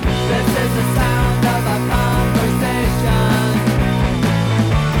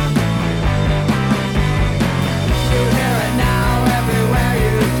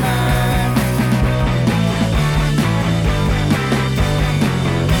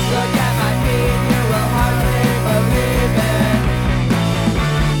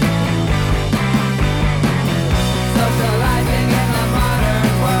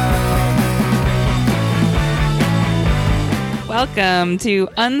Welcome to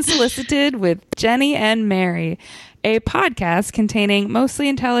Unsolicited with Jenny and Mary, a podcast containing mostly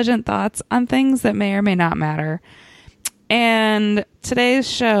intelligent thoughts on things that may or may not matter. And today's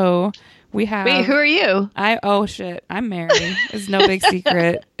show, we have... Wait, who are you? Oh, shit. I'm Mary. Is no big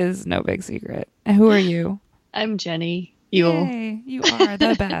secret. And who are you? I'm Jenny. Yay, you are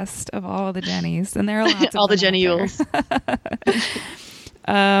the best of all the Jennies. And there are lots of all the Jenny Yules.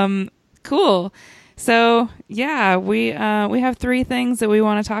 Cool. So, yeah, we have three things that we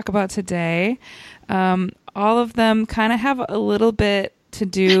want to talk about today. All of them kind of have a little bit to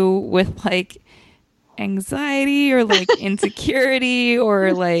do with, like, anxiety or, like, insecurity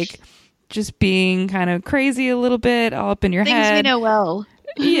or, like, just being kind of crazy a little bit all up in your head. Things we know well.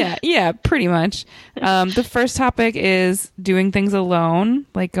 Yeah, pretty much. The first topic is doing things alone,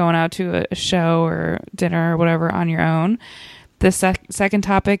 like going out to a show or dinner or whatever on your own. The second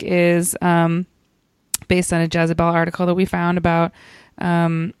topic is based on a Jezebel article that we found about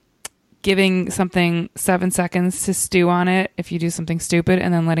giving something 7 seconds to stew on it if you do something stupid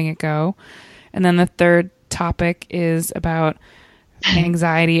and then letting it go. And then the third topic is about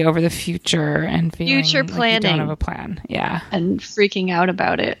anxiety over the future and feeling future planning. Like you don't have a plan. Yeah. And freaking out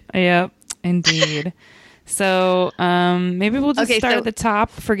about it. Yep, indeed. So maybe we'll just start at the top.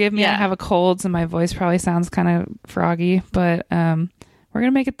 Forgive me, I have a cold, so my voice probably sounds kind of froggy, but we're going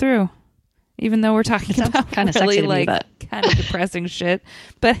to make it through. Even though we're talking about kind of really like kind of depressing shit.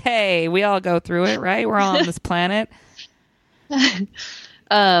 But hey, we all go through it, right? We're all on this planet.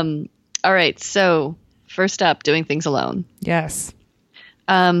 All right, so first up, doing things alone. Yes.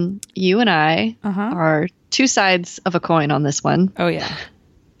 You and I are two sides of a coin on this one. Oh, yeah.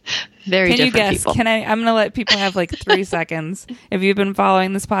 Very Can different you guess? people. I'm going to let people have like 3 seconds, if you've been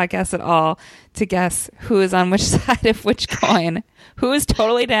following this podcast at all, to guess who is on which side of which coin. Who is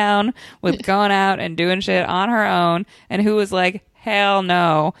totally down with going out and doing shit on her own, and who is like, hell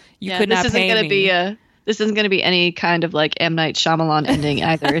no, you could not pay me. This isn't going to be any kind of like M. Night Shyamalan ending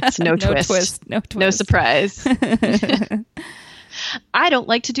either. It's no twist. No twist. No surprise. I don't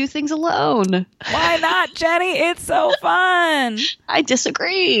like to do things alone. Why not, Jenny? It's so fun. I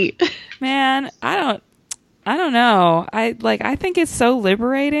disagree. Man, I don't know. I think it's so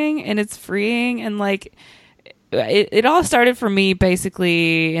liberating and it's freeing, and like it all started for me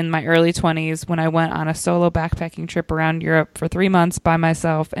basically in my early 20s when I went on a solo backpacking trip around Europe for 3 months by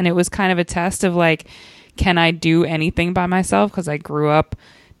myself, and it was kind of a test of like, can I do anything by myself? Because I grew up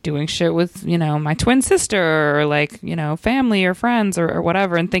doing shit with, my twin sister or like, family or friends or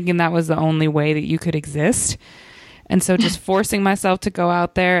whatever, and thinking that was the only way that you could exist. And so just forcing myself to go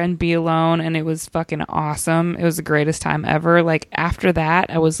out there and be alone, and it was fucking awesome. It was the greatest time ever. Like after that,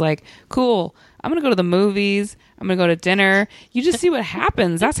 I was like, cool, I'm going to go to the movies. I'm going to go to dinner. You just see what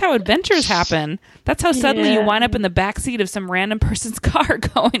happens. That's how adventures happen. That's how suddenly you wind up in the backseat of some random person's car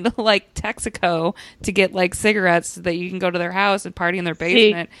going to like Texaco to get like cigarettes so that you can go to their house and party in their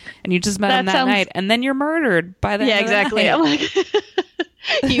basement. And you just met them that night. And then you're murdered by the end of the night. I'm like,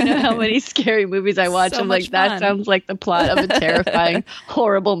 you know how many scary movies I watch? I'm like, that sounds like the plot of a terrifying,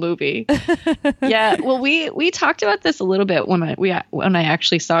 horrible movie. Yeah. Well, we talked about this a little bit when I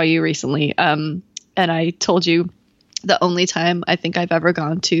actually saw you recently. And I told you the only time I think I've ever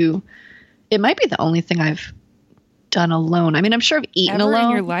gone to, it might be the only thing I've done alone. I mean, I'm sure I've eaten alone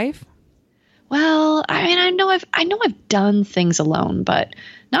in your life. Well, I mean, I know I've done things alone, but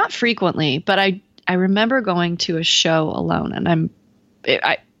not frequently. But I remember going to a show alone, and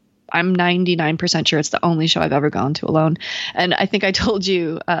I'm 99% sure it's the only show I've ever gone to alone. And I think I told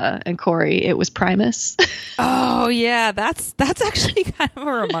you and Corey it was Primus. Oh yeah, that's actually kind of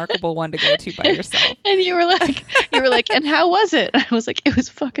a remarkable one to go to by yourself. And you were like, and how was it? I was like, it was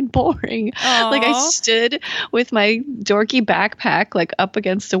fucking boring. Aww. Like I stood with my dorky backpack like up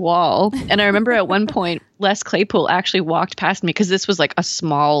against a wall. And I remember at one point Les Claypool actually walked past me, because this was like a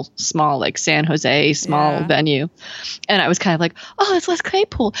small like San Jose small venue. And I was kind of like, oh, it's Les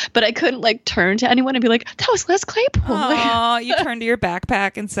Claypool. But I couldn't like turn to anyone and be like, that was Les Claypool. Oh, you turned to your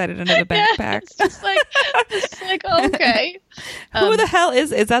backpack and set it under the backpack. Yeah, it's just like, oh, okay. Who the hell is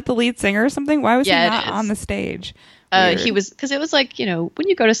that the lead singer or something? Why was he not on the stage? He was, because it was like, when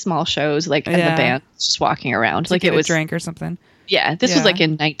you go to small shows, like and the band just walking around, like it was a drink or something. Yeah, this was like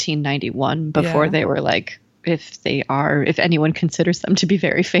in 1991 before they were like, if anyone considers them to be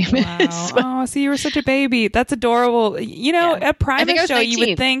very famous. Wow. Oh, so you were such a baby. That's adorable. A Primus show 19. You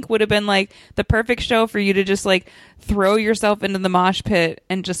would think would have been like the perfect show for you to just like throw yourself into the mosh pit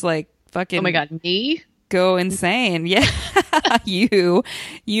and just like fucking. Oh my God, me? Go insane. Yeah. you.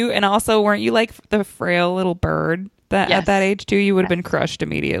 And also, weren't you like the frail little bird that at that age too? You would have been crushed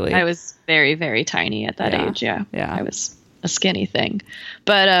immediately. I was very, very tiny at that age. Yeah. I was a skinny thing.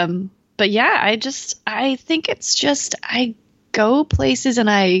 But yeah, I think it's just, I go places and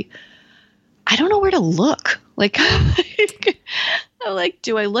I don't know where to look. Like,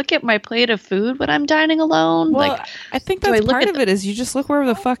 do I look at my plate of food when I'm dining alone? Well, like, I think that's part of it is you just look wherever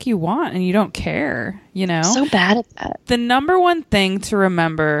the fuck you want and you don't care, you know? So bad at that. The number one thing to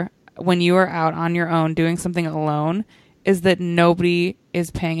remember when you are out on your own doing something alone is that nobody is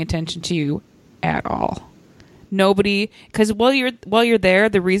paying attention to you at all. Nobody, because while you're there,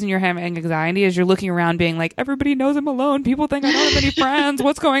 the reason you're having anxiety is you're looking around being like, everybody knows I'm alone. People think I don't have any friends.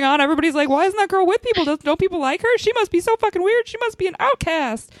 What's going on? Everybody's like, why isn't that girl with people? Don't people like her? She must be so fucking weird. She must be an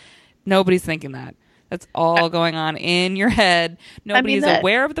outcast. Nobody's thinking that. That's all going on in your head. Nobody's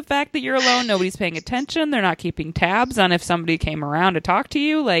aware of the fact that you're alone. Nobody's paying attention. They're not keeping tabs on if somebody came around to talk to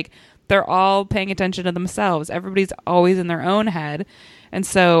you. Like, they're all paying attention to themselves. Everybody's always in their own head. And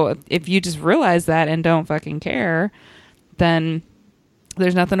so if you just realize that and don't fucking care, then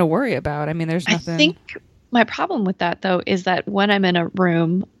there's nothing to worry about. I mean, there's nothing. I think my problem with that, though, is that when I'm in a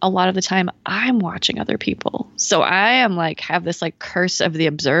room, a lot of the time I'm watching other people. So I am like, have this like curse of the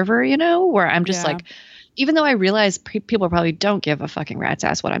observer, you know, where I'm just like, even though I realize people probably don't give a fucking rat's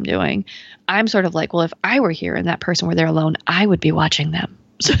ass what I'm doing, I'm sort of like, well, if I were here and that person were there alone, I would be watching them.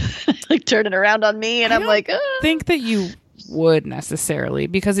 So like turn it around on me, and I'm like, I think that you would necessarily,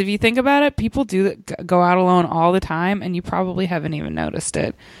 because if you think about it, people do go out alone all the time and you probably haven't even noticed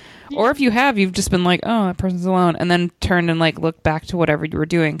it. Or if you have, you've just been like, oh, that person's alone, and then turned and like looked back to whatever you were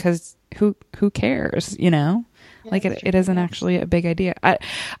doing, because who cares, you know? Like it isn't actually a big idea.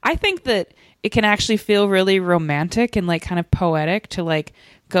 I think that it can actually feel really romantic and like kind of poetic to like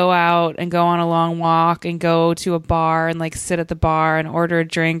go out and go on a long walk and go to a bar and like sit at the bar and order a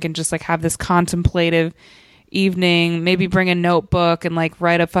drink and just like have this contemplative evening, maybe bring a notebook and like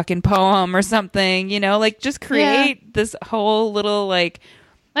write a fucking poem or something, you know, like just create this whole little like,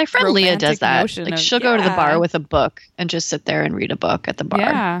 my friend Leah does that. Like she'll go to the bar with a book and just sit there and read a book at the bar.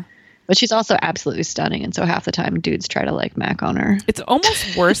 Yeah. But she's also absolutely stunning, and so half the time dudes try to like mac on her. It's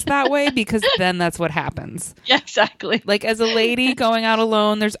almost worse that way, because then that's what happens. Yeah, exactly. Like as a lady going out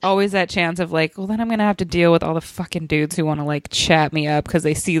alone, there's always that chance of like, well, then I'm gonna have to deal with all the fucking dudes who want to like chat me up because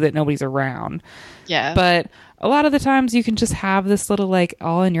they see that nobody's around. Yeah. But a lot of the times you can just have this little like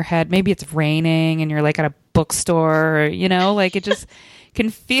all in your head. Maybe it's raining and you're like at a bookstore, or, you know, like it just can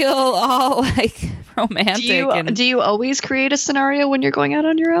feel all like romantic. Do you always create a scenario when you're going out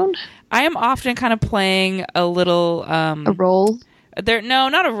on your own? I am often kind of playing a little a role. No,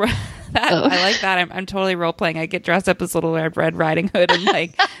 not a role. I like that. I'm totally role playing. I get dressed up as Little Red Riding Hood and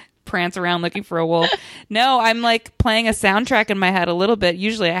like prance around looking for a wolf. No, I'm like playing a soundtrack in my head a little bit.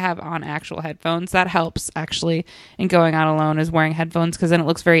 Usually I have on actual headphones. That helps actually in going out alone, is wearing headphones, because then it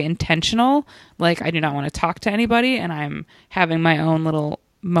looks very intentional. Like I do not want to talk to anybody and I'm having my own little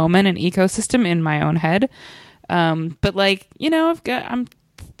moment and ecosystem in my own head. But like, you know,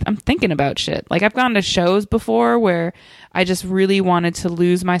 I'm thinking about shit. Like I've gone to shows before where I just really wanted to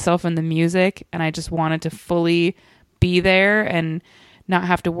lose myself in the music and I just wanted to fully be there and not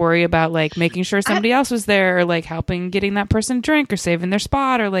have to worry about like making sure somebody else was there, or like helping getting that person a drink or saving their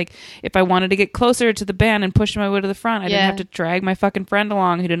spot, or like if I wanted to get closer to the band and push my way to the front, I didn't have to drag my fucking friend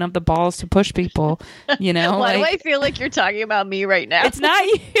along who didn't have the balls to push people, you know. Why do I feel like you're talking about me right now? It's not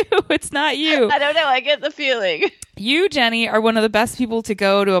you. It's not you. I don't know. I get the feeling. You, Jenny, are one of the best people to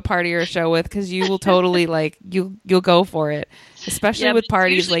go to a party or a show with, because you will totally like you'll go for it, especially with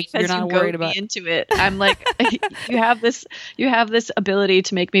parties. Like you're not worried about into it. I'm like, you have this ability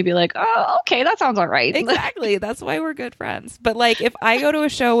to make me be like, oh, okay, that sounds all right. Exactly. That's why we're good friends. But like, if I go to a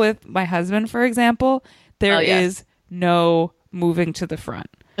show with my husband, for example, there is no moving to the front.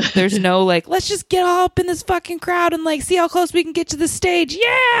 There's no like, let's just get all up in this fucking crowd and like see how close we can get to the stage.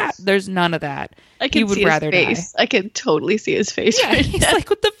 Yeah. There's none of that. I can see his face. I can totally see his face. Yeah, right he's like,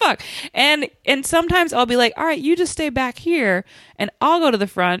 what the fuck? And sometimes I'll be like, all right, you just stay back here and I'll go to the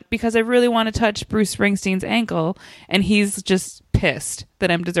front because I really want to touch Bruce Springsteen's ankle. And he's just pissed that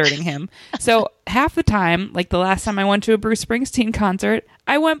I'm deserting him. So half the time, like the last time I went to a Bruce Springsteen concert,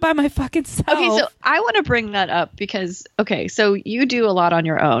 I went by my fucking self. Okay, so I want to bring that up because, okay, so you do a lot on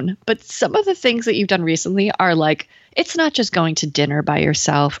your own, but some of the things that you've done recently are like, it's not just going to dinner by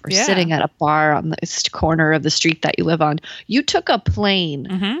yourself or sitting at a bar on the corner of the street that you live on. You took a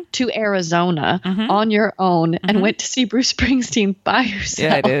plane to Arizona on your own and went to see Bruce Springsteen by yourself.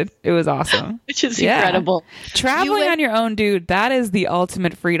 Yeah, I did. It was awesome. Which is incredible. Traveling on your own, dude, that is the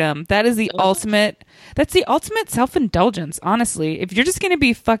ultimate freedom. That is the ultimate. That's the ultimate self-indulgence, honestly. If you're just going to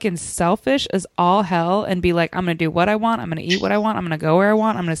be fucking selfish as all hell and be like, I'm going to do what I want, I'm going to eat what I want, I'm going to go where I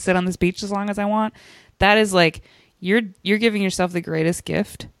want, I'm going to sit on this beach as long as I want, that is like, You're giving yourself the greatest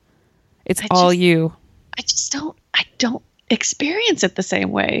gift. It's all you. I don't experience it the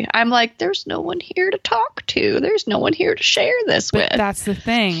same way. I'm like, there's no one here to talk to. There's no one here to share this with. That's the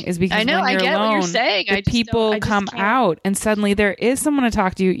thing, is because I know, when you're I get alone, what you're saying. people come out and suddenly there is someone to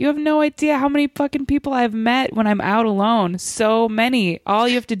talk to. You have no idea how many fucking people I've met when I'm out alone. So many. All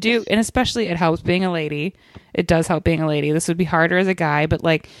you have to do, and especially it helps being a lady. It does help being a lady. This would be harder as a guy, but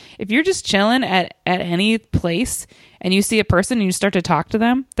like if you're just chilling at any place and you see a person and you start to talk to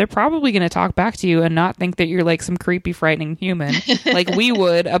them, they're probably going to talk back to you and not think that you're like some creepy, frightening human like we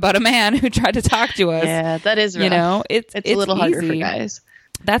would about a man who tried to talk to us. Yeah, that is rough. You know, it's a little easy. harder for guys.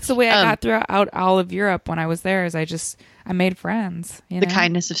 That's the way I got throughout all of Europe when I was there. Is I made friends. You know? The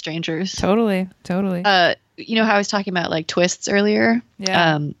kindness of strangers. Totally. You know how I was talking about like twists earlier?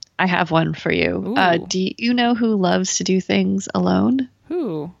 Yeah. I have one for you. Ooh. Do you know who loves to do things alone?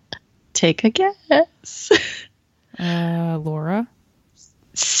 Who? Take a guess. Laura?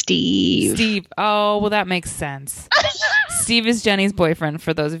 Steve. Oh, well, that makes sense. Steve is Jenny's boyfriend,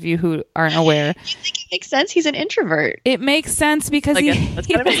 for those of you who aren't aware. You think it makes sense? He's an introvert. It makes sense because he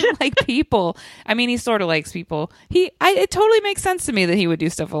doesn't like people. I mean, he sort of likes people. It totally makes sense to me that he would do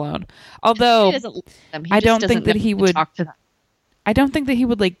stuff alone. Although, I don't think that he would talk to them. I don't think that he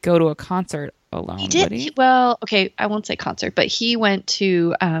would like go to a concert alone. He did. Would he? Well, okay, I won't say concert, but he went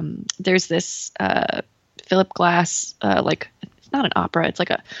to. There's this Philip Glass, like it's not an opera. It's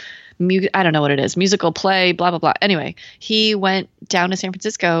like a I don't know what it is, musical play, blah blah blah. Anyway, he went down to San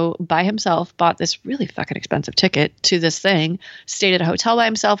Francisco by himself, bought this really fucking expensive ticket to this thing, stayed at a hotel by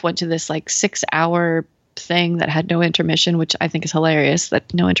himself, went to this like 6-hour thing that had no intermission, which I think is hilarious.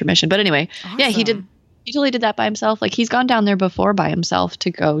 That no intermission, but anyway, awesome. Yeah, he did. He totally did that by himself. Like he's gone down there before by himself to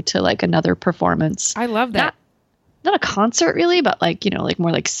go to like another performance. I love that. Not a concert really, but like, you know, like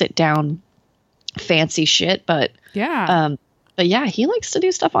more like sit down fancy shit. But yeah. But yeah, he likes to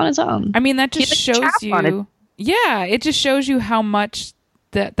do stuff on his own. I mean, that just shows you. Yeah, it just shows you how much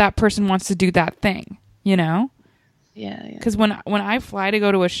that person wants to do that thing, you know? Yeah. Because when I fly to go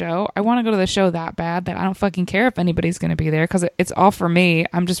to a show, I want to go to the show that bad that I don't fucking care if anybody's going to be there because it's all for me.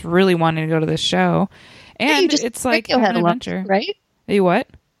 I'm just really wanting to go to this show, and it's like an adventure, right? You what?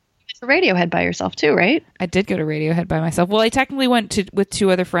 It's a Radiohead by yourself too, right? I did go to Radiohead by myself. Well, I technically went with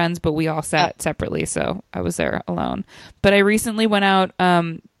 2 other friends, but we all sat separately, so I was there alone. But I recently went out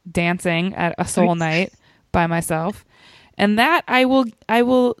dancing at a soul night by myself, and that I'll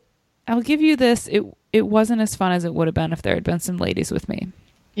give you this. It wasn't as fun as it would have been if there had been some ladies with me.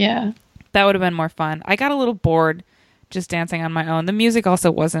 Yeah. That would have been more fun. I got a little bored just dancing on my own. The music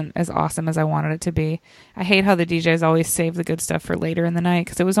also wasn't as awesome as I wanted it to be. I hate how the DJs always save the good stuff for later in the night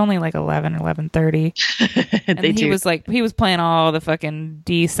because it was only like 11:30. And he was playing all the fucking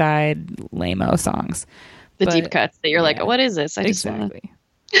D-side lame-o songs. Deep cuts that you're like, what is this? Exactly.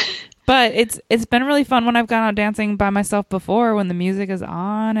 But it's been really fun when I've gone out dancing by myself before when the music is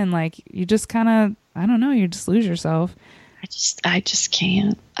on and like you just kind of, I don't know, you just lose yourself. I just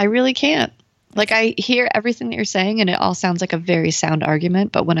can't. I really can't. Like I hear everything that you're saying and it all sounds like a very sound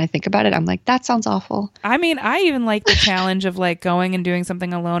argument, but when I think about it, I'm like, that sounds awful. I mean, I even like the challenge of like going and doing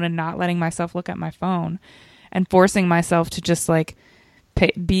something alone and not letting myself look at my phone and forcing myself to just like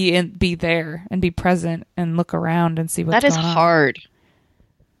be there and be present and look around and see what's going on. That is hard.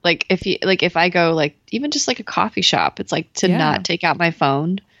 Like if I go like even just like a coffee shop, it's like to not take out my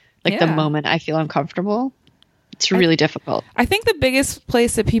phone like the moment I feel uncomfortable. It's really difficult. I think the biggest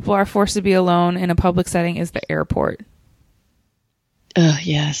place that people are forced to be alone in a public setting is the airport.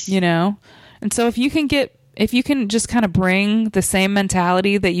 Yes. You know? And so if you can just kind of bring the same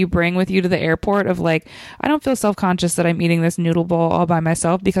mentality that you bring with you to the airport of like, I don't feel self-conscious that I'm eating this noodle bowl all by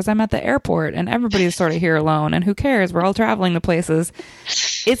myself because I'm at the airport and everybody's sort of here alone and who cares? We're all traveling to places.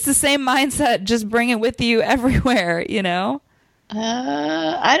 It's the same mindset. Just bring it with you everywhere, you know?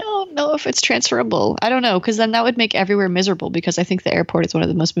 I don't know if it's transferable. I don't know, because then that would make everywhere miserable because I think the airport is one of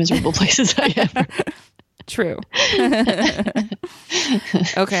the most miserable places I ever. True.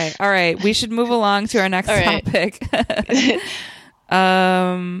 Okay. All right. We should move along to our next topic.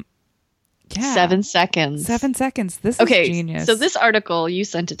 7 seconds. 7 seconds. This is genius. So this article, you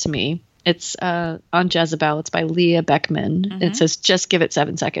sent it to me. It's on Jezebel. It's by Leah Beckman. Mm-hmm. It says, just give it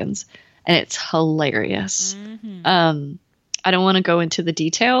 7 seconds. And it's hilarious. Mm-hmm. I don't want to go into the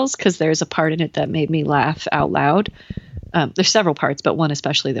details because there's a part in it that made me laugh out loud. There's several parts, but one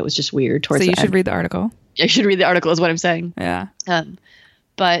especially that was just weird towards the end. So you should read the article. Yeah, you should read the article is what I'm saying. Yeah.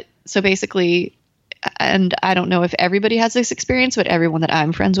 But so basically and I don't know if everybody has this experience, but everyone that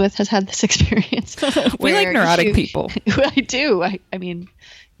I'm friends with has had this experience. We like neurotic people. I do. I mean,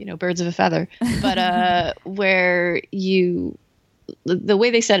 birds of a feather. But where the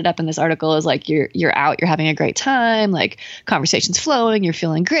way they set it up in this article is like you're out, you're having a great time, like conversation's flowing, you're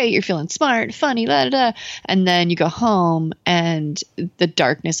feeling great, you're feeling smart, funny, da da da, and then you go home and the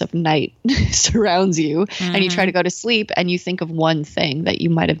darkness of night surrounds you, and you try to go to sleep and you think of one thing that you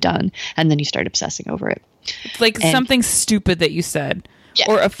might have done, and then you start obsessing over it. It's like something stupid that you said,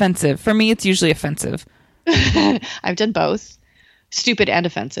 or offensive. For me, it's usually offensive. I've done both, stupid and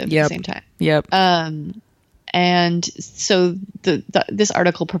offensive at the same time. Yep. And so this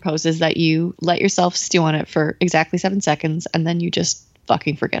article proposes that you let yourself stew on it for exactly 7 seconds, and then you just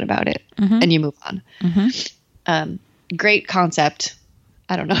fucking forget about it, and you move on. Great concept.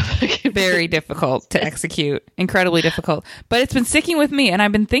 I don't know if I can. Very difficult to execute. Incredibly difficult. But it's been sticking with me, and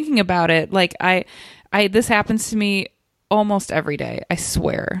I've been thinking about it. Like this happens to me almost every day. I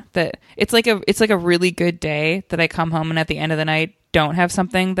swear that it's like a really good day that I come home and at the end of the night don't have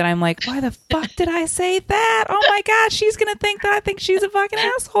something that I'm like, why the fuck did I say that? Oh my gosh, she's gonna think that I think she's a fucking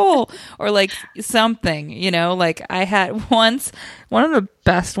asshole, or like something, like I had once, one of the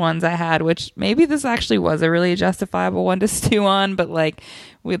best ones I had, which maybe this actually was a really justifiable one to stew on, but like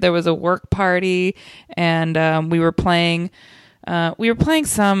there was a work party and we were playing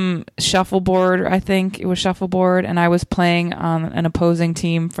some shuffleboard. I think it was shuffleboard, and I was playing on an opposing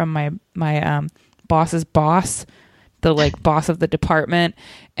team from my boss's boss, the like boss of the department,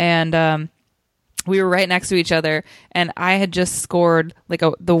 and we were right next to each other, and I had just scored like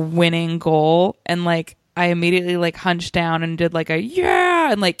the winning goal, and like I immediately like hunched down and did like a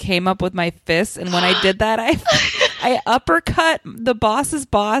yeah, and like came up with my fists, and when I did that, I uppercut the boss's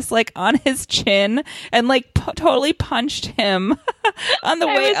boss like on his chin and like totally punched him on the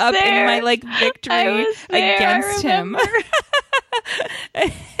way up in my like victory against him.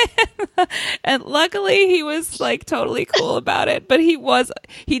 And luckily he was like totally cool about it, but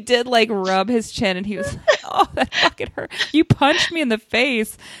he did like rub his chin, and he was like, oh, that fucking hurt. You punched me in the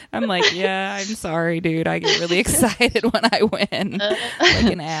face. I'm like, yeah, I'm sorry, dude. I get really excited when I win,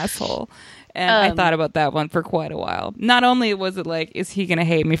 like an asshole. And I thought about that one for quite a while. Not only was it like, is he going to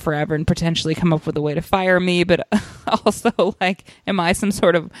hate me forever and potentially come up with a way to fire me, but also like, am I some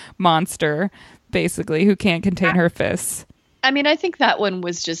sort of monster, basically, who can't contain her fists? I mean, I think that one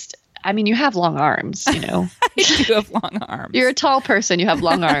was just, I mean, you have long arms, I do have long arms. You're a tall person. You have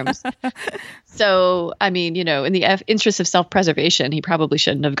long arms. So, I mean, in the interest of self-preservation, he probably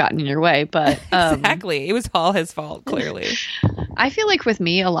shouldn't have gotten in your way. But exactly, it was all his fault. Clearly, I feel like with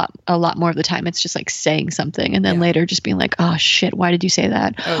me, a lot more of the time, it's just like saying something and then later just being like, "Oh shit, why did you say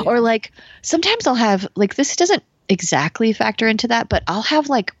that?" Oh, yeah. Or like sometimes I'll have like, this doesn't exactly factor into that, but I'll have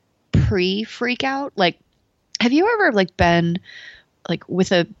like pre-freak out. Like, have you ever like been like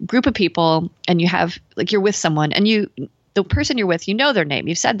with a group of people and you have like, you're with someone and the person you're with, their name,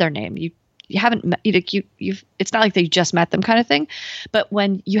 you've said their name, you haven't met, you've it's not like they just met them kind of thing, but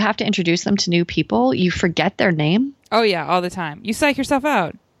when you have to introduce them to new people, you forget their name. Oh yeah, all the time. You psych yourself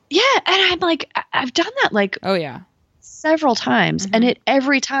out. Yeah, and I'm like, I've done that like, oh yeah, several times, and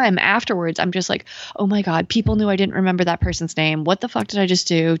every time afterwards I'm just like, oh my god, people knew I didn't remember that person's name. What the fuck did I just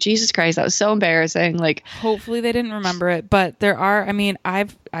do? Jesus Christ, that was so embarrassing. Like, hopefully they didn't remember it, but there are, I mean, I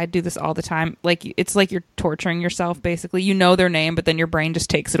do this all the time. Like, it's like you're torturing yourself basically. You know their name, but then your brain just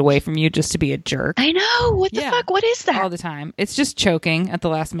takes it away from you just to be a jerk. I know. What the fuck? What is that? All the time. It's just choking at the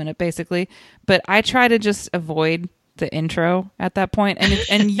last minute basically. But I try to just avoid the intro at that point,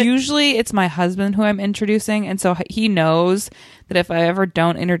 and usually it's my husband who I'm introducing, and so he knows that if I ever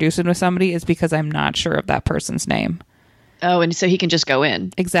don't introduce him to somebody, it's because I'm not sure of that person's name. Oh, and so he can just go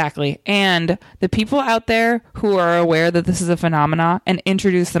in. Exactly. And the people out there who are aware that this is a phenomena and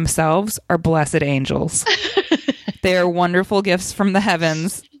introduce themselves are blessed angels. They are wonderful gifts from the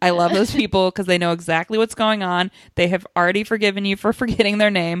heavens. I love those people because they know exactly what's going on. They have already forgiven you for forgetting their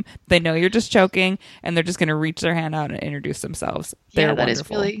name. They know you're just joking, and they're just going to reach their hand out and introduce themselves. They're that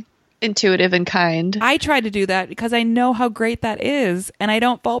wonderful. Is really intuitive and kind. I try to do that because I know how great that is, and I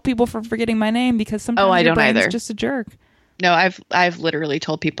don't fault people for forgetting my name because sometimes your brain is just a jerk. No, I've literally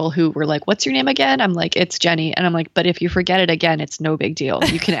told people who were like, "What's your name again?" I'm like, "It's Jenny," and I'm like, "But if you forget it again, it's no big deal.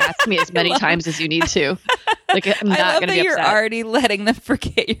 You can ask me as many times as you need to." Like, I'm not going to be upset. You're already letting them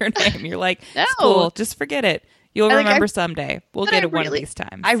forget your name. You're like, no. It's cool, just forget it. You'll remember someday. We'll get it one of these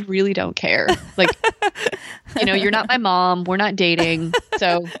times. I really don't care. Like, you're not my mom. We're not dating,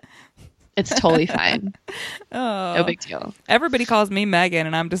 so it's totally fine. Oh, no big deal. Everybody calls me Megan,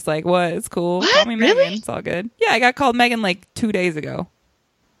 and I'm just like, what? It's cool. What? Call me really? Megan. It's all good. Yeah, I got called Megan like 2 days ago.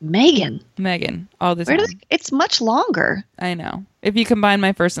 Megan, all the time. It's much longer. I know. If you combine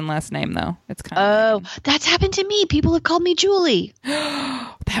my first and last name, though, it's kind of. Oh, that's happened to me. People have called me Julie.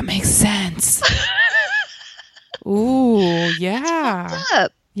 That makes sense. Ooh, yeah. That's fucked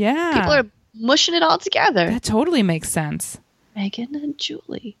up. Yeah. People are mushing it all together. That totally makes sense. Megan and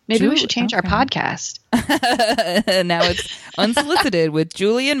Julie. Maybe we should change our podcast. Now it's Unsolicited with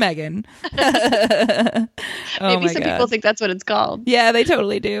Julie and Megan. Maybe some people think that's what it's called. Yeah, they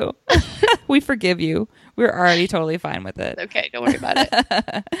totally do. We forgive you. We're already totally fine with it. Okay, don't worry about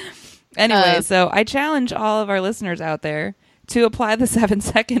it. Anyway, so I challenge all of our listeners out there to apply the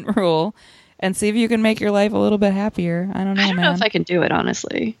 7-second rule and see if you can make your life a little bit happier. I don't know if I can do it,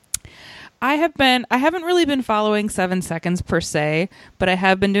 honestly. I haven't really been following 7 seconds per se, but I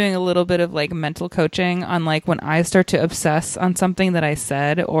have been doing a little bit of like mental coaching on like when I start to obsess on something that I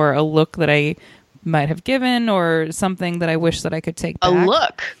said or a look that I might have given or something that I wish that I could take back. A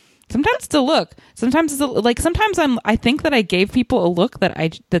look. Sometimes it's a look. Sometimes it's sometimes I think that I gave people a look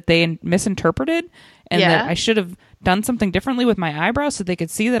that they misinterpreted and that I should have done something differently with my eyebrows so they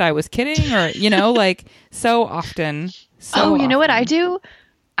could see that I was kidding or, like so often. You know what I do?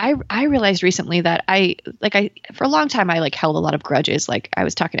 I realized recently that I for a long time, I held a lot of grudges. Like I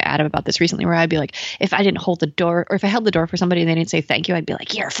was talking to Adam about this recently where I'd be like, if I didn't hold the door or if I held the door for somebody and they didn't say thank you, I'd be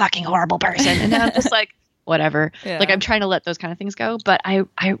like, you're a fucking horrible person. And then I'm just like, whatever. Yeah. Like I'm trying to let those kind of things go. But I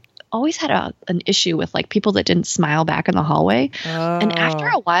always had an issue with like people that didn't smile back in the hallway. Oh. And after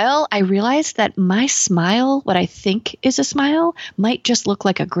a while, I realized that my smile, what I think is a smile, might just look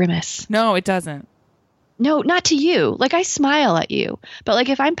like a grimace. No, it doesn't. No, not to you. Like I smile at you. But like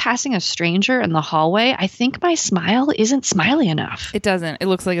if I'm passing a stranger in the hallway, I think my smile isn't smiley enough. It doesn't. It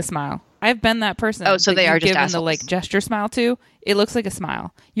looks like a smile. I've been that person. Oh, so they are just assholes. The like gesture smile too. It looks like a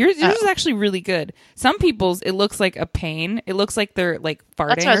smile. Yours is actually really good. Some people's it looks like a pain. It looks like they're like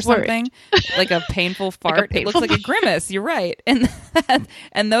farting or something, like a painful fart. It looks like a grimace. You're right.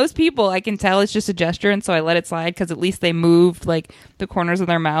 And those people, I can tell it's just a gesture, and so I let it slide because at least they moved like the corners of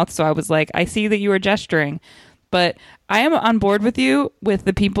their mouth. So I was like, I see that you are gesturing. But I am on board with you with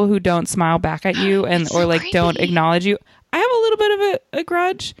the people who don't smile back at you and or like creepy. Don't acknowledge you. I have a little bit of a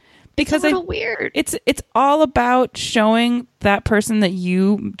grudge. Because it's a little weird. It's all about showing that person that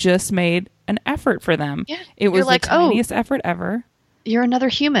you just made an effort for them. Yeah. It was like, the tiniest effort ever. You're another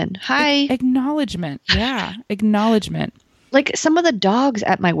human. Hi. Acknowledgement. Yeah. Acknowledgement. Like some of the dogs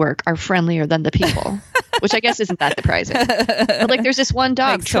at my work are friendlier than the people, which I guess isn't that surprising. But like there's this one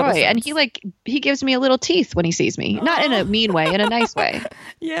dog, Troy, and he gives me a little teeth when he sees me. Not in a mean way, in a nice way.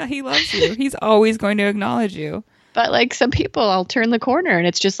 Yeah, he loves you. He's always going to acknowledge you. But like some people, I'll turn the corner and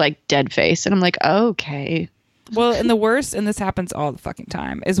it's just like dead face. And I'm like, okay. Well, and the worst, and this happens all the fucking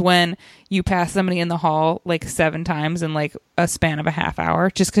time, is when you pass somebody in the hall like 7 times in like a span of a half hour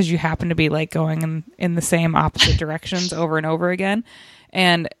just because you happen to be like going in the same opposite directions over and over again.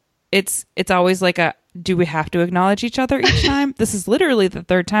 And it's always like do we have to acknowledge each other each time? This is literally the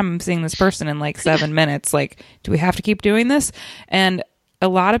 3rd time I'm seeing this person in like 7 minutes. Like, do we have to keep doing this? And a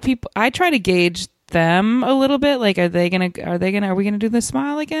lot of people, I try to gauge them a little bit, like are we gonna do the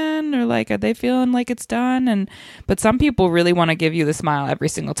smile again, or like are they feeling like it's done? But some people really want to give you the smile every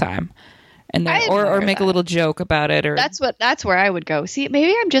single time, and or make a little joke about it, or that's where I would go. See,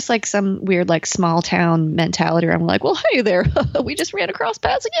 maybe I'm just like some weird like small town mentality where I'm like, well, hey there, we just ran across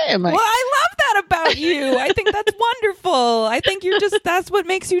paths again. Like, well, I love that about you. I think that's wonderful. I think that's what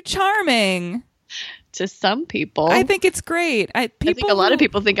makes you charming to some people. I think it's great. I think a lot of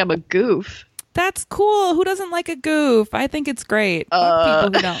people think I'm a goof. That's cool. Who doesn't like a goof? I think it's great.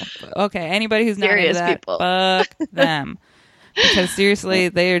 Fuck people who don't. Okay, anybody who's not into that, people. Fuck them. Because seriously,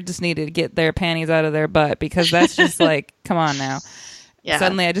 they just need to get their panties out of their butt, because that's just like, come on now. Yeah.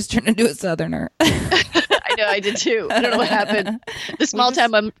 Suddenly I just turned into a Southerner. I know, I did too. I don't know what happened. The small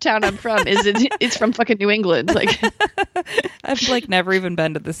town I'm from it's from fucking New England. Like I've like never even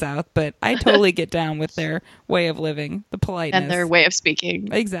been to the South, but I totally get down with their way of living, the politeness, and their way of speaking.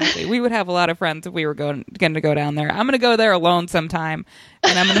 Exactly. We would have a lot of friends if we were going to go down there. I'm going to go there alone sometime,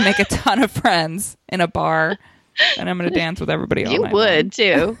 and I'm going to make a ton of friends in a bar. And I'm going to dance with everybody all night. You would,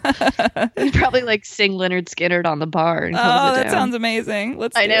 too. You'd probably like sing Leonard Skinner on the bar. And that sounds amazing.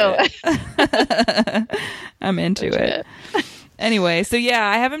 I know. I'm into it. Anyway, so yeah,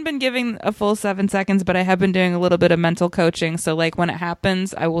 I haven't been giving a full 7 seconds, but I have been doing a little bit of mental coaching. So like when it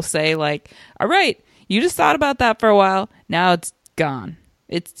happens, I will say like, all right, you just thought about that for a while. Now it's gone.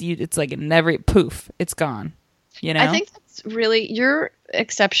 It's like it never, poof, it's gone. You know? I think that's really, you're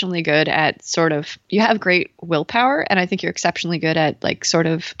exceptionally good at sort of, you have great willpower, and I think you're exceptionally good at like sort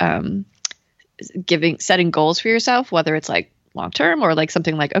of setting goals for yourself, whether it's like long term, or like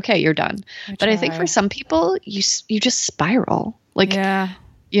something like, okay, you're done. But I think for some people, you just spiral. Like,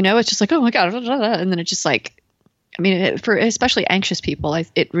 it's just like, oh my God. And then it's just like, I mean, for especially anxious people,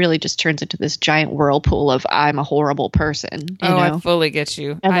 it really just turns into this giant whirlpool of I'm a horrible person. You know? I fully get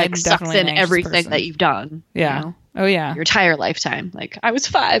you. And like sucks in everything that you've done. Yeah. You know? Oh yeah. Your entire lifetime. Like, I was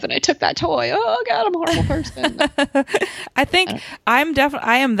 5 and I took that toy. Oh God, I'm a horrible person. I think I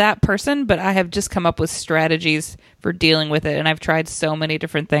am that person, but I have just come up with strategies for dealing with it. And I've tried so many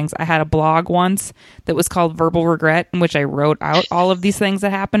different things. I had a blog once that was called Verbal Regret, in which I wrote out all of these things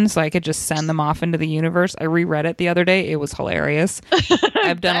that happened so I could just send them off into the universe. I reread it the other day. It was hilarious.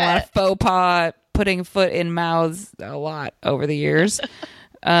 I've done a lot of faux pas, putting foot in mouths a lot over the years.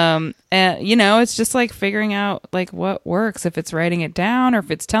 And it's just like figuring out like what works, if it's writing it down or if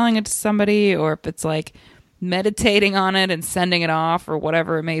it's telling it to somebody or if it's like meditating on it and sending it off or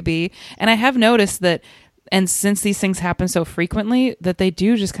whatever it may be. And I have noticed that, and since these things happen so frequently, that they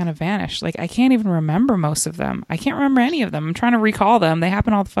do just kind of vanish. Like I can't even remember most of them. I can't remember any of them. I'm trying to recall them. They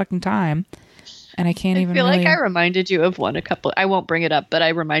happen all the fucking time. And I can't even. I feel like I reminded you of one I won't bring it up, but I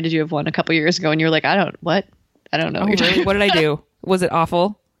reminded you of one a couple years ago and you're like, I don't know what you're talking about. What did I do? Was it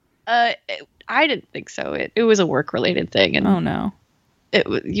awful? I didn't think so. It was a work related thing, and oh no,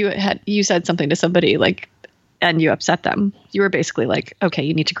 you said something to somebody like, and you upset them. You were basically like, okay,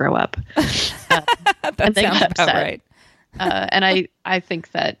 you need to grow up. That sounds about right. And I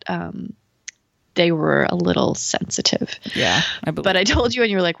think that they were a little sensitive. Yeah, but I told you,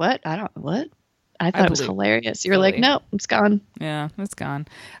 and you were like, what? I thought it was hilarious. You were like, no, it's gone. Yeah, it's gone.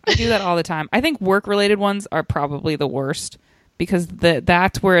 I do that all the time. I think work related ones are probably the worst. Because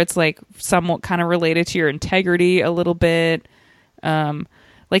that's where it's like somewhat kind of related to your integrity a little bit. Like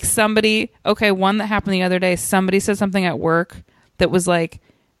one that happened the other day, somebody said something at work that was like,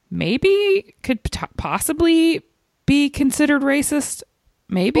 maybe could possibly be considered racist.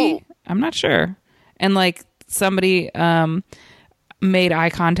 Maybe. Oh. I'm not sure. And like somebody made eye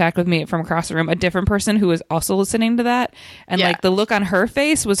contact with me from across the room, a different person who was also listening to that. And like the look on her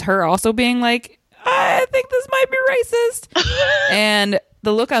face was her also being like, I think this might be racist. And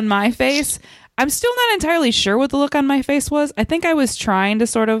the look on my face, I'm still not entirely sure what the look on my face was. I think I was trying to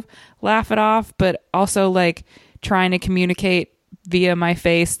sort of laugh it off, but also like trying to communicate via my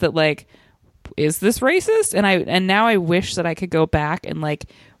face that like, is this racist? And now I wish that I could go back and like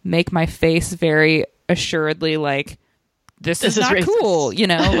make my face very assuredly like, this is not racist. Cool,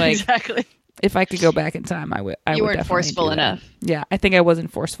 like exactly. If I could go back in time, I would. You weren't forceful enough. Yeah, I think I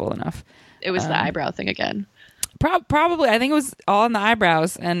wasn't forceful enough. It was the eyebrow thing again. Probably. I think it was all in the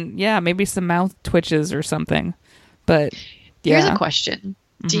eyebrows and maybe some mouth twitches or something. But here's a question.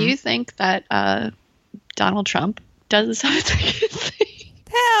 Mm-hmm. Do you think that Donald Trump does this thing?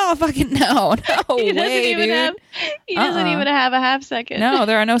 Hell fucking no. No way, dude. He doesn't even have a half second. No,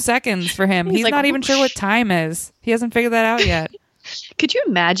 there are no seconds for him. He's like, not even sure what time is. He hasn't figured that out yet. Could you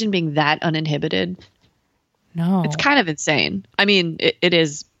imagine being that uninhibited? No. It's kind of insane. I mean, it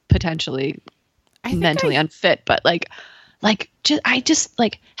is potentially mentally unfit, but like just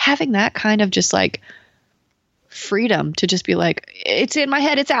like having that kind of just like freedom to just be like, it's in my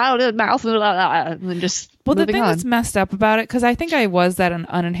head, it's out of the mouth, and just the thing that's messed up about it, because I think I was that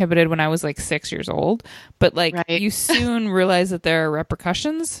uninhibited when I was like 6 years old, but like you soon realize that there are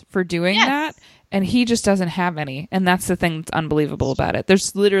repercussions for doing that, and he just doesn't have any, and that's the thing that's unbelievable about it.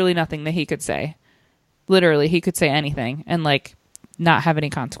 There's literally nothing that he could say. Literally, he could say anything and like not have any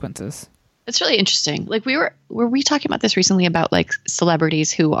consequences. It's really interesting. Like were we talking about this recently about like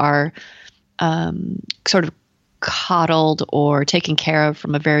celebrities who are sort of coddled or taken care of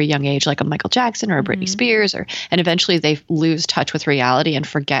from a very young age, like a Michael Jackson or a Britney Spears, and eventually they lose touch with reality and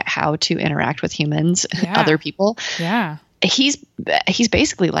forget how to interact with humans, other people. Yeah. He's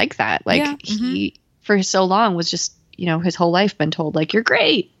basically like that. Like he, for so long was just, his whole life been told like, you're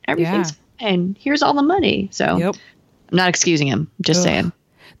great. Everything's fine. Here's all the money. So I'm not excusing him. Just saying.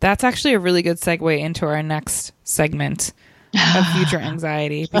 That's actually a really good segue into our next segment of future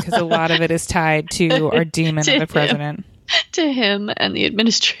anxiety, because a lot of it is tied to our demon of the president. To him and the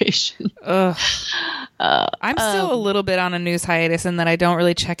administration. Ugh. I'm still a little bit on a news hiatus in that I don't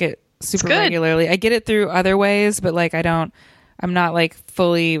really check it super regularly. I get it through other ways, but like I'm not like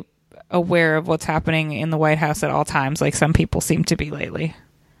fully aware of what's happening in the White House at all times, like some people seem to be lately,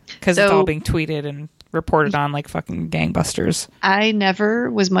 because it's all being tweeted and reported on like fucking gangbusters. I never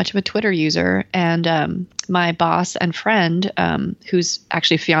was much of a Twitter user, and my boss and friend, whose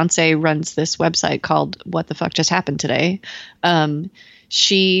actually fiance runs this website called What the Fuck Just Happened Today,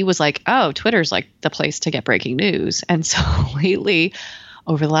 she was like, oh, Twitter's like the place to get breaking news. And so lately,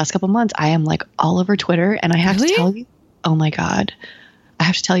 over the last couple months, I am like all over Twitter, and I have to tell you, oh my God, I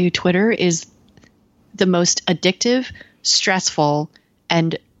have to tell you, Twitter is the most addictive, stressful,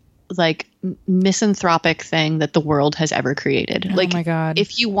 and like misanthropic thing that the world has ever created. Oh like, my God.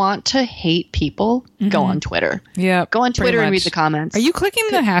 If you want to hate people, go on Twitter. Yeah. Go on Twitter and read the comments. Are you clicking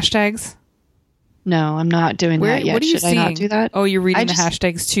the hashtags? No, I'm not doing that yet. What are you Should seeing? I not do that? Oh, you're reading the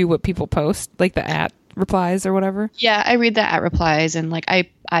hashtags to what people post, like the at replies or whatever? Yeah, I read the at replies, and like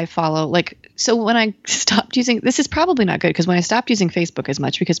I follow, like, so when I stopped using, this is probably not good, because when I stopped using Facebook as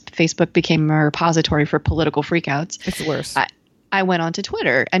much, because Facebook became a repository for political freakouts. It's worse. I went on to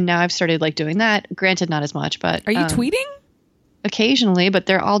Twitter, and now I've started like doing that. Granted, not as much, but are you tweeting? Occasionally, but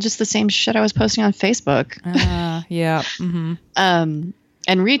they're all just the same shit I was posting on Facebook. Yeah. Mm-hmm.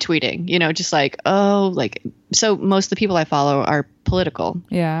 And retweeting, just like, so most of the people I follow are political.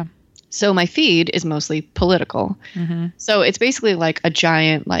 Yeah. So my feed is mostly political. Mm-hmm. So it's basically like a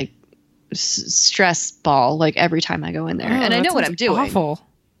giant like stress ball, like every time I go in there. And I know what I'm doing. Awful.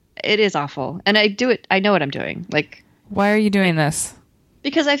 It is awful. And I do it. I know what I'm doing. Like, why are you doing this?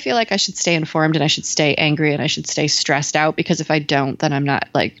 Because I feel like I should stay informed, and I should stay angry, and I should stay stressed out, because if I don't, then I'm not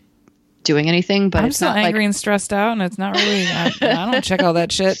like doing anything. But I'm still angry and stressed out, and it's not really. I don't check all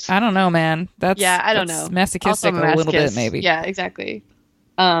that shit. I don't know, man. I don't know. Masochistic a little bit, maybe. Yeah, exactly.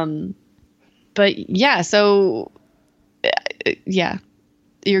 But yeah, so yeah,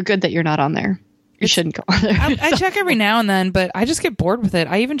 you're good that you're not on there. You shouldn't go on there. I check every now and then, but I just get bored with it.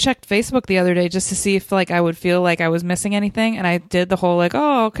 I even checked Facebook the other day just to see if like I would feel like I was missing anything, and I did the whole like,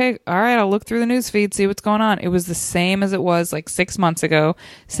 oh, okay, all right, I'll look through the news feed, see what's going on. It was the same as it was like 6 months ago.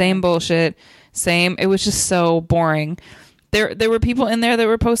 Same bullshit. Same. It was just so boring. There were people in there that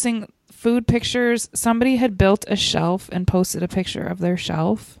were posting food pictures. Somebody had built a shelf and posted a picture of their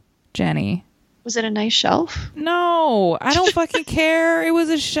shelf. Jenny. Was it a nice shelf? No, I don't fucking care. It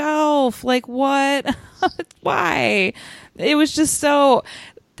was a shelf. Like, what? Why? It was just so...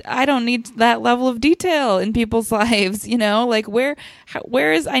 I don't need that level of detail in people's lives, Like, where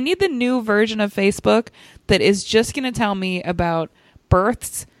is... I need the new version of Facebook that is just going to tell me about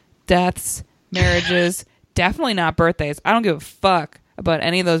births, deaths, marriages, definitely not birthdays. I don't give a fuck about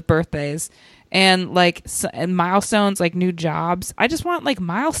any of those birthdays. And like and milestones, like new jobs. I just want like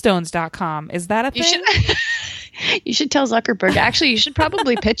milestones.com. Is that a thing? You should tell Zuckerberg. Actually, you should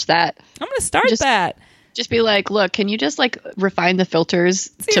probably pitch that. I'm going to start that. Just be like, look, can you just like refine the filters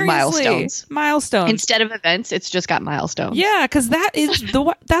to milestones? Milestones. Instead of events, it's just got milestones. Yeah, because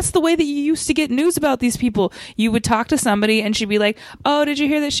that's the way that you used to get news about these people. You would talk to somebody and she'd be like, oh, did you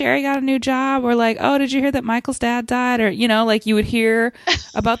hear that Sherry got a new job? Or like, oh, did you hear that Michael's dad died? Or, like you would hear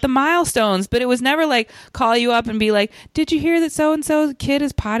about the milestones. But it was never like call you up and be like, did you hear that so-and-so's kid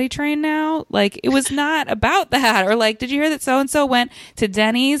is potty trained now? Like, it was not about that. Or like, did you hear that so-and-so went to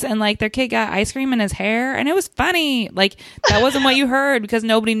Denny's and like their kid got ice cream in his hair? And it was funny. Like, that wasn't what you heard, because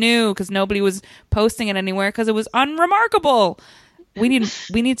nobody knew, because nobody was posting it anywhere, because it was unremarkable. We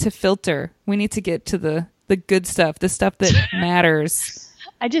need to filter. We need to get to the good stuff, the stuff that matters.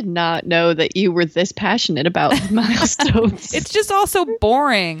 I did not know that you were this passionate about milestones. It's just also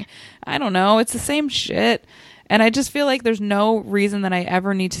boring. I don't know. It's the same shit. And I just feel like there's no reason that I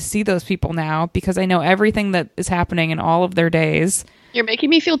ever need to see those people now, because I know everything that is happening in all of their days. You're making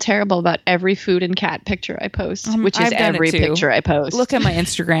me feel terrible about every food and cat picture I post, which is every picture I post. Look at my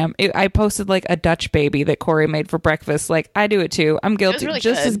Instagram. I posted like a Dutch baby that Corey made for breakfast. Like, I do it too. I'm guilty, really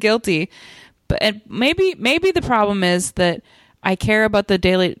just as guilty. But maybe the problem is that I care about the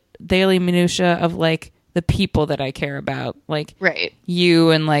daily minutia of like the people that I care about, like you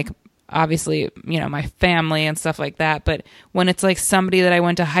and like obviously my family and stuff like that. But when it's like somebody that I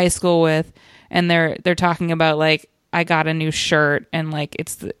went to high school with, and they're talking about like, I got a new shirt and like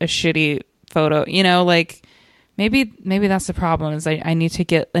it's a shitty photo, like maybe that's the problem, is I need to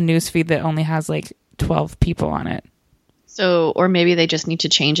get a news feed that only has like 12 people on it. So, or maybe they just need to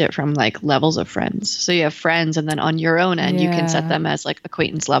change it from like levels of friends. So you have friends, and then on your own end, you can set them as like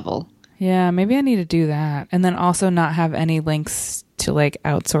acquaintance level. Yeah, maybe I need to do that. And then also not have any links to like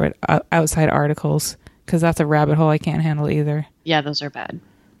outside articles, because that's a rabbit hole I can't handle either. Yeah, those are bad.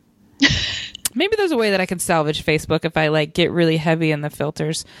 Maybe there's a way that I can salvage Facebook if I like get really heavy in the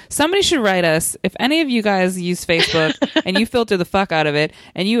filters. Somebody should write us. If any of you guys use Facebook and you filter the fuck out of it,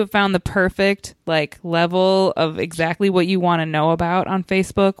 and you have found the perfect like level of exactly what you want to know about on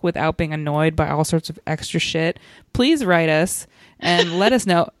Facebook without being annoyed by all sorts of extra shit, please write us and let us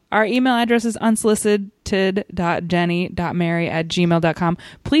know. Our email address is unsolicited.jenny.mary@gmail.com.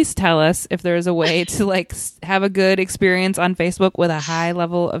 Please tell us if there is a way to like have a good experience on Facebook with a high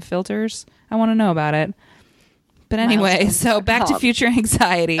level of filters. I want to know about it. But anyway, so back to future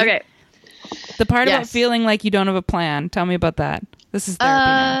anxiety. Okay. The part about feeling like you don't have a plan. Tell me about that. This is therapy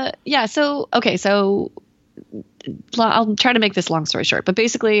now. Yeah. So I'll try to make this long story short, but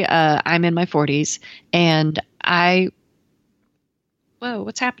basically, I'm in my 40s and whoa,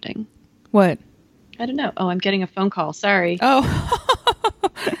 what's happening? What? I don't know. Oh, I'm getting a phone call. Sorry. Oh,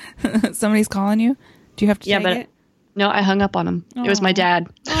 somebody's calling you? Do you have to take it? No, I hung up on him. It was my dad.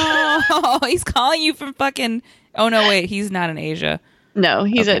 Oh, he's calling you from fucking... Oh, no, wait. He's not in Asia. No,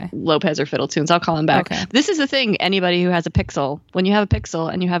 he's at Lopez or Fiddle Tunes. I'll call him back. Okay. This is the thing. Anybody who has a Pixel, when you have a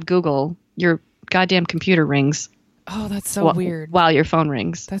Pixel and you have Google, your goddamn computer rings. Oh, that's so weird. While your phone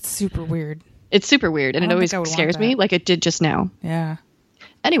rings. That's super weird. It's super weird. And it always scares me like it did just now. Yeah.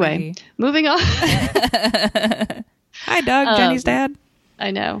 Anyway, moving on. Hi, Doug. Jenny's dad.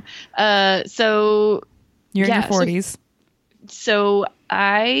 I know. So... You're in your 40s. So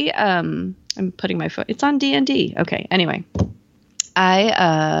I'm putting my foot. It's on D&D. Okay. Anyway,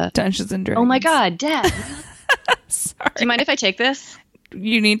 Dungeons and Dragons. Oh my God, Dad. Sorry. Do you mind if I take this?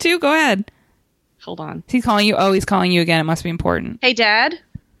 You need to? Go ahead. Hold on. He's calling you. Oh, he's calling you again. It must be important. Hey, Dad.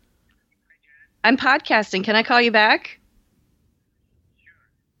 I'm podcasting. Can I call you back?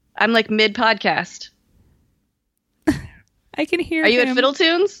 I'm like mid podcast. I can hear. Are you at Fiddle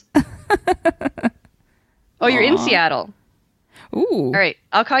Tunes? Oh, you're in Seattle. Ooh. All right.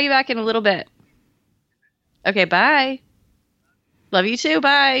 I'll call you back in a little bit. Okay, bye. Love you too.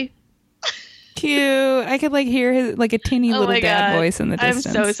 Bye. Cute. I could like hear his like a teeny little dad voice in the distance.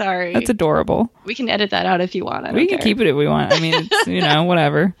 I'm so sorry. That's adorable. We can edit that out if you want. We can keep it if we want. I mean, it's,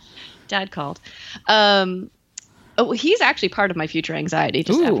 whatever. Dad called. He's actually part of my future anxiety,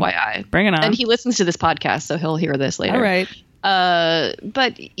 just FYI. Bring it on. And he listens to this podcast, so he'll hear this later. All right.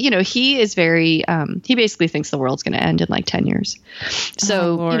 But he is very, he basically thinks the world's going to end in like 10 years.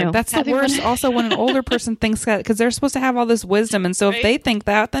 So, that's the worst. Also, when an older person thinks that, because they're supposed to have all this wisdom. And so if they think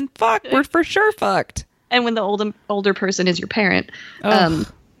that, then fuck, we're for sure fucked. And when the older person is your parent,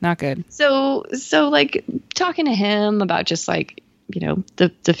 not good. So like talking to him about just like,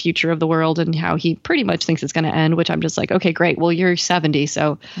 the future of the world and how he pretty much thinks it's going to end, which I'm just like, okay, great. Well, you're 70,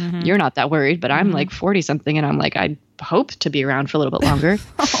 so you're not that worried, but I'm like 40 something. And I'm like, I hope to be around for a little bit longer.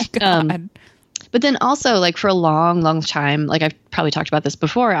 Oh, God. But then also like for a long, long time, like I've probably talked about this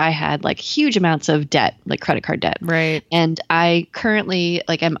before, I had like huge amounts of debt, like credit card debt. Right. And I currently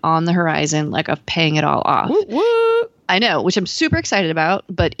like am on the horizon, like of paying it all off. Woo, woo. I know, which I'm super excited about.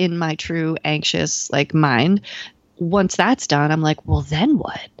 But in my true anxious like mind, once that's done, I'm like, well, then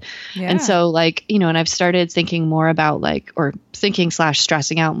what? Yeah. And so like, and I've started thinking more about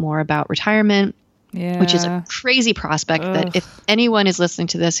stressing out more about retirement, which is a crazy prospect that if anyone is listening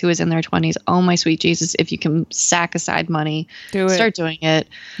to this who is in their 20s, oh my sweet Jesus, if you can sack aside money, start doing it.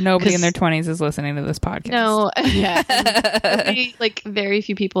 Nobody in their 20s is listening to this podcast. No. Yeah. Like very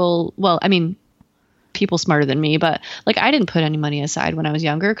few people. Well, I mean, people smarter than me, but like I didn't put any money aside when I was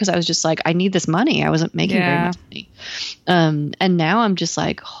younger because I was just like, I need this money. I wasn't making very much money. And now I'm just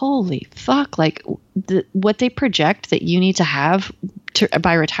like, holy fuck, like what they project that you need to have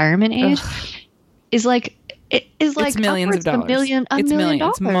by retirement age is like it's millions of dollars. It's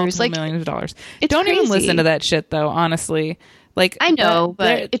multiple millions of dollars. Don't even listen to that shit though, honestly. Like I know,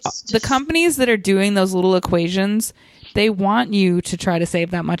 but it's the companies that are doing those little equations, they want you to try to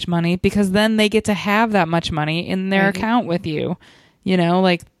save that much money because then they get to have that much money in their account with you.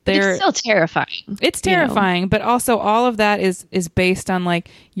 Like it's still terrifying. It's terrifying, but also all of that is based on like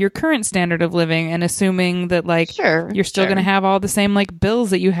your current standard of living and assuming that like you're still going to have all the same like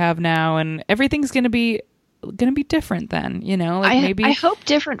bills that you have now and everything's going to be different then, maybe I hope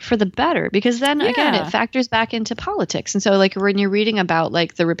different for the better because then again it factors back into politics. And so like when you're reading about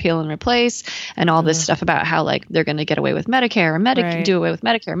like the repeal and replace and all this stuff about how like they're going to get away with Medicare or do away with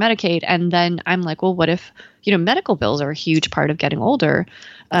Medicare, Medicaid, and then I'm like, well, what if medical bills are a huge part of getting older,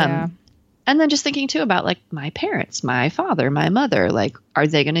 and then just thinking too about like my parents, my father, my mother, like are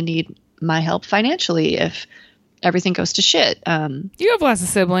they going to need my help financially if everything goes to shit? You have lots of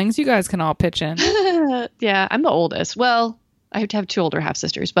siblings. You guys can all pitch in. Yeah, I'm the oldest. Well, I have to have 2 older half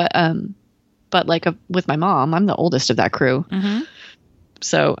sisters, but like with my mom, I'm the oldest of that crew. Mm-hmm.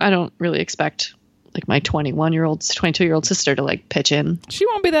 So I don't really expect like my 22-year-old sister to like pitch in. She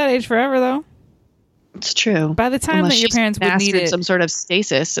won't be that age forever though. It's true. By the time that your parents would need it, some sort of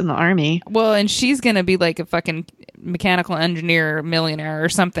stasis in the army. Well, and she's going to be like a fucking mechanical engineer millionaire or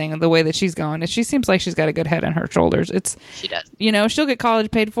something the way that she's going. She seems like she's got a good head on her shoulders. She does. She'll get college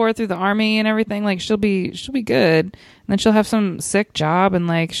paid for through the army and everything. Like she'll be good. And then she'll have some sick job and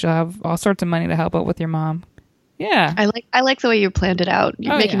like she'll have all sorts of money to help out with your mom. Yeah. I like the way you planned it out.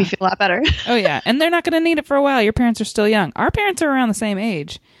 You're making me feel a lot better. Oh yeah. And they're not going to need it for a while. Your parents are still young. Our parents are around the same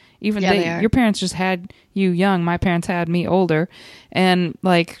age. Even Yeah, they are. your parents just had you young. My parents had me older. And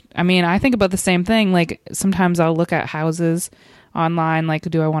like, I mean, I think about the same thing. Like sometimes I'll look at houses online, like,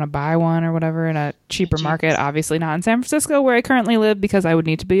 do I want to buy one or whatever in a cheaper market? Obviously not in San Francisco where I currently live, because I would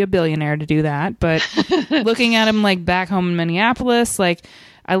need to be a billionaire to do that. But looking at them like back home in Minneapolis, like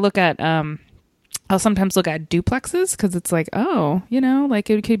I look at, I'll sometimes look at duplexes, because it's like, oh, you know, like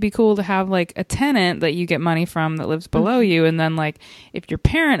it could be cool to have like a tenant that you get money from that lives below you. And then like if your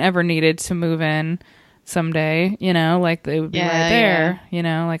parent ever needed to move in someday, you know, like they would be right there, you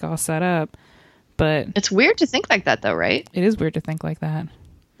know, like all set up. But it's weird to think like that though, right? It is weird to think like that.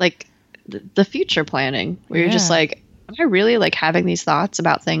 Like the future planning, where you're just like, am I really like having these thoughts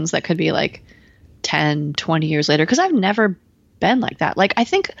about things that could be like 10, 20 years later? Because I've never been like that. Like I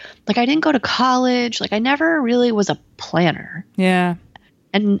think like I didn't go to college. Like I never really was a planner. Yeah.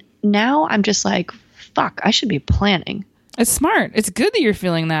 And now I'm just like, fuck, I should be planning. It's smart. It's good that you're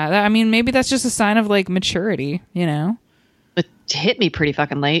feeling that. I mean, maybe that's just a sign of like maturity, you know? It hit me pretty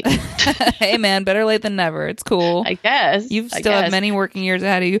fucking late. Hey man, better late than never. It's cool. I guess. You still have many working years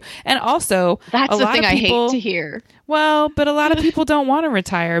ahead of you. And also, that's the thing I hate to hear. Well, but a lot of people don't want to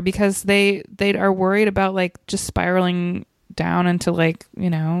retire because they are worried about like just spiraling down into like, you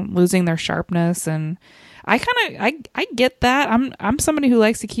know, losing their sharpness. And I kind of I get that. I'm somebody who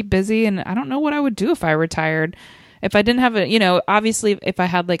likes to keep busy, and I don't know what I would do if I retired. If I didn't have a, you know, obviously if I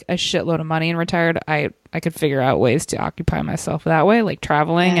had like a shitload of money and retired, I could figure out ways to occupy myself that way, like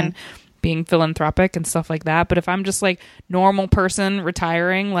traveling and being philanthropic and stuff like that. But if I'm just like normal person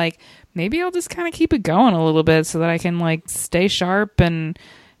retiring, like maybe I'll just kind of keep it going a little bit so that I can like stay sharp and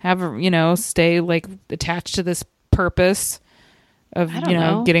have, you know, stay like attached to this purpose of, you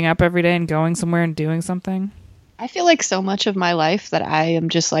know, getting up every day and going somewhere and doing something. I feel like so much of my life that I am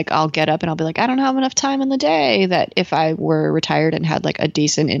just like, I'll get up and I'll be like, I don't have enough time in the day, that if I were retired and had like a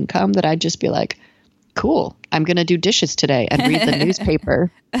decent income, that I'd just be like, cool, I'm going to do dishes today and read the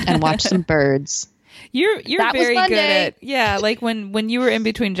newspaper and watch some birds. You're very good at, like when you were in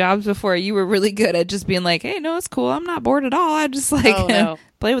between jobs before, you were really good at just being like, hey, no, it's cool. I'm not bored at all. I just like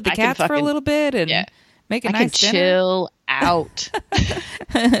play with the cats for a little bit and make a nice dinner. Chill out.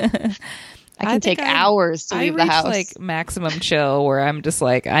 I can take hours to leave the house. Like maximum chill, where I'm just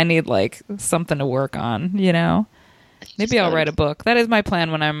like, I need like something to work on, you know? Maybe I'll write a book. That is my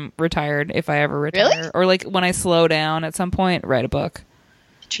plan when I'm retired, if I ever retire. Really? Or like when I slow down at some point, write a book.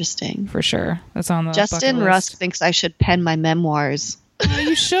 Interesting. For sure. That's on the Justin Rusk thinks I should pen my memoirs. Oh,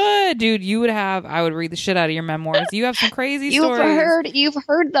 you should, dude. I would read the shit out of your memoirs. You have some crazy stories. You've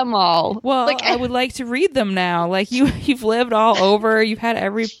heard them all. Well, like, I would like to read them now. Like you've lived all over. You've had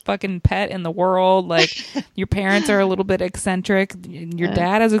every fucking pet in the world. Like your parents are a little bit eccentric. Your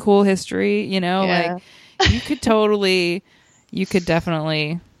dad has a cool history. You know, like you could definitely.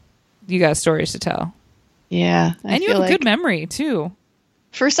 You got stories to tell. Yeah, and you have a good memory too.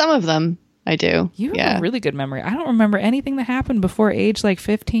 For some of them. I do. You have a really good memory. I don't remember anything that happened before age like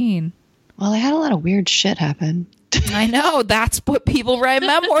 15. Well, I had a lot of weird shit happen. I know. That's what people write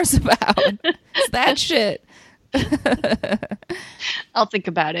memoirs about. It's that shit. I'll think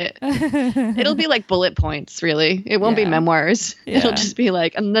about it. It'll be like bullet points, really. It won't be memoirs. Yeah. It'll just be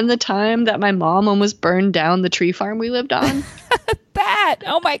like, and then the time that my mom almost burned down the tree farm we lived on. That.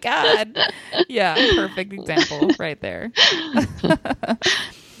 Oh my God. Yeah. Perfect example right there.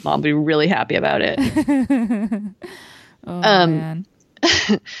 Mom will be really happy about it. Man.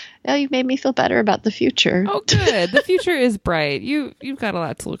 Now you've made me feel better about the future. Oh, good. The future is bright. You've got a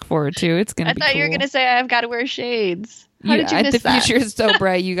lot to look forward to. It's gonna be cool. I thought you were gonna say I've got to wear shades. How did you miss that? The future is so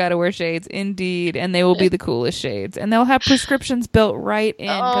bright. You got to wear shades, indeed, and they will be the coolest shades. And they'll have prescriptions built right in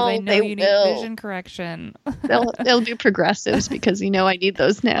because I know you need vision correction. They'll do progressives because I need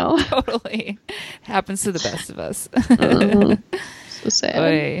those now. Totally, happens to the best of us. So sad.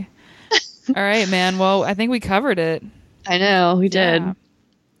 Oy. All right, man. Well, I think we covered it. I know we did. You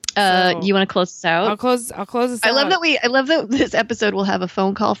want to close this out? I'll close this out. I love that this episode will have a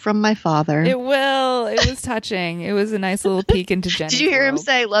phone call from my father. It will. It was touching. It was a nice little peek into Jenny's Did you hear world. him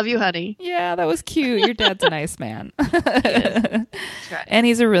say, "Love you, honey"? Yeah, that was cute. Your dad's a nice man. Right. And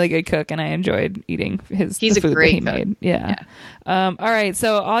he's a really good cook, and I enjoyed eating the food that he made. Yeah. All right.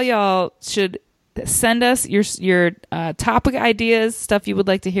 So all y'all should send us your topic ideas, stuff you would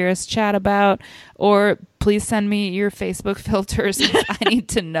like to hear us chat about, or please send me your Facebook filters. I need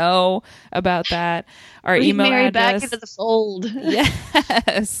to know about that. Our email address back into the fold.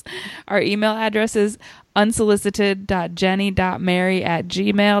 Yes. Our email address is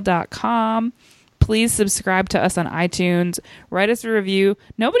unsolicited.jenny.mary@gmail.com. please subscribe to us on iTunes. Write us a review.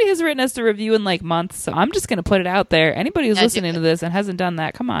 Nobody has written us a review in like months, so I'm just going to put it out there. Anybody who's listening to this and hasn't done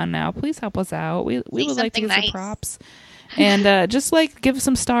that, come on now. Please help us out. We would like to get some props. And just like give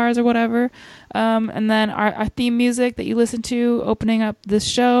some stars or whatever. And then our theme music that you listen to opening up this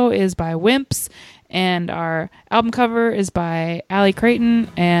show is by Wimps. And our album cover is by Allie Creighton.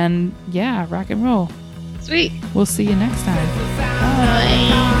 And yeah, rock and roll. Sweet. We'll see you next time.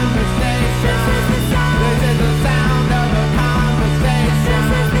 Bye.